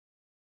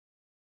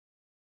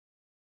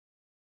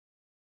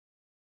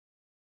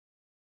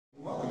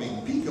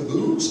Welcoming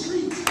Picabo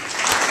Street.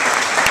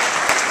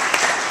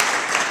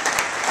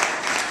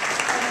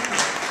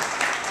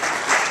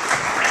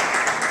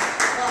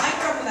 Well, I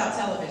grew up without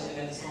television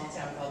in a small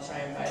town called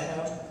Triumph,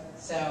 Idaho,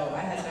 so I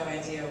had no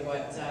idea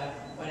what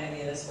any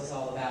of this was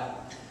all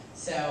about.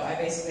 So I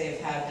basically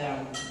have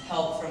had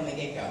help from the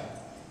get-go.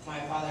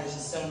 My father's a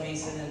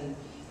stonemason and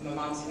my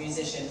mom's a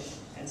musician,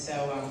 and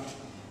so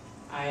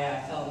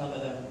I fell in love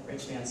with a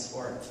rich man's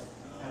sport.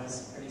 That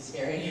was pretty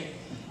scary.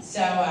 So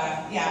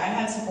yeah, I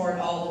had support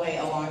all the way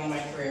along in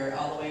my career,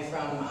 all the way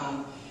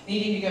from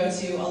needing to go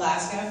to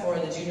Alaska for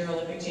the Junior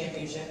Olympic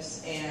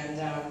Championships, and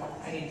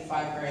I needed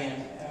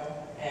 $5,000,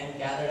 and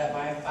gathered up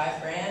my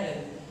 $5,000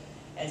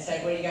 and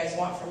said, "What do you guys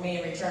want from me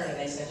in return?" And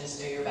they said, "Just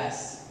do your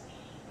best."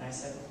 And I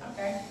said,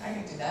 "Okay, I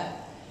can do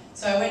that."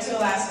 So I went to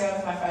Alaska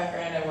with my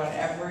 $5,000. I won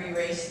every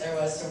race there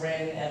was to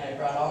win, and I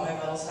brought all my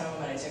medals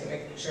home, and I took a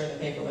picture of the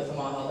paper with them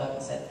all held up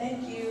and said,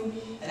 "Thank you."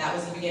 And that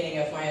was the beginning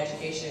of my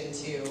education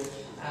to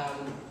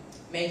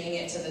making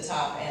it to the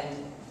top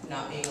and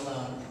not being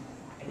alone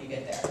when you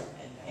get there.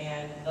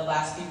 And the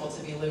last people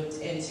to be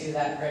looped into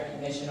that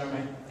recognition are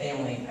my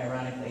family,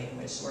 ironically,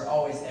 which were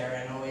always there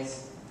and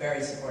always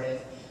very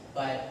supportive.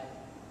 But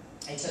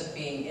it took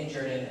being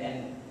injured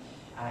and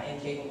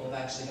incapable of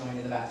actually going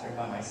to the bathroom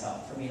by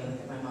myself for me to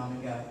look at my mom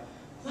and go,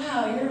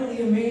 "Wow, you're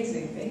really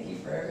amazing. Thank you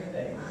for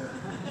everything."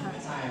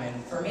 Time.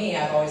 And for me,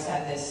 I've always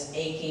had this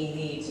aching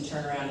need to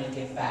turn around and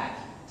give back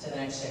to the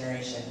next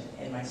generation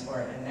in my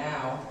sport. And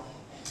now,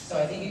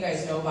 so I think you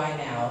guys know by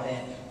now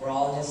that we're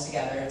all in this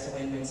together. It's a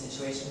win-win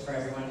situation for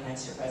everyone,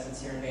 hence your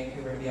presence here in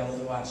Vancouver to be able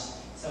to watch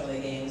some of the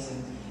games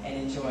and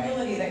enjoy. The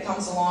ability that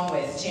comes along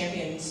with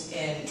champions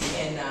in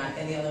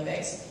the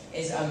Olympics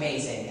is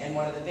amazing. And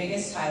one of the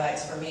biggest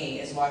highlights for me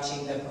is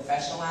watching the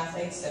professional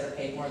athletes that are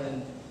paid more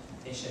than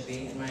they should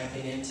be, in my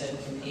opinion, to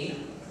compete,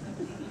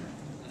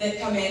 that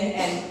come in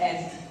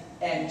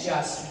and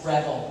just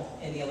revel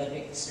in the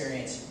Olympic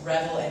experience,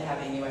 revel in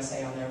having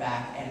USA on their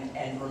back,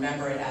 and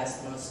remember it as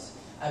the most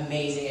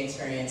amazing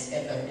experience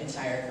of their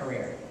entire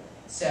career.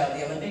 So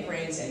the Olympic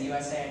rings and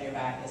USA on your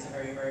back is a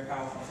very, very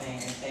powerful thing,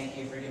 and thank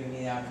you for giving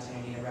me the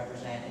opportunity to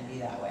represent and be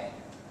that way.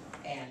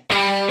 And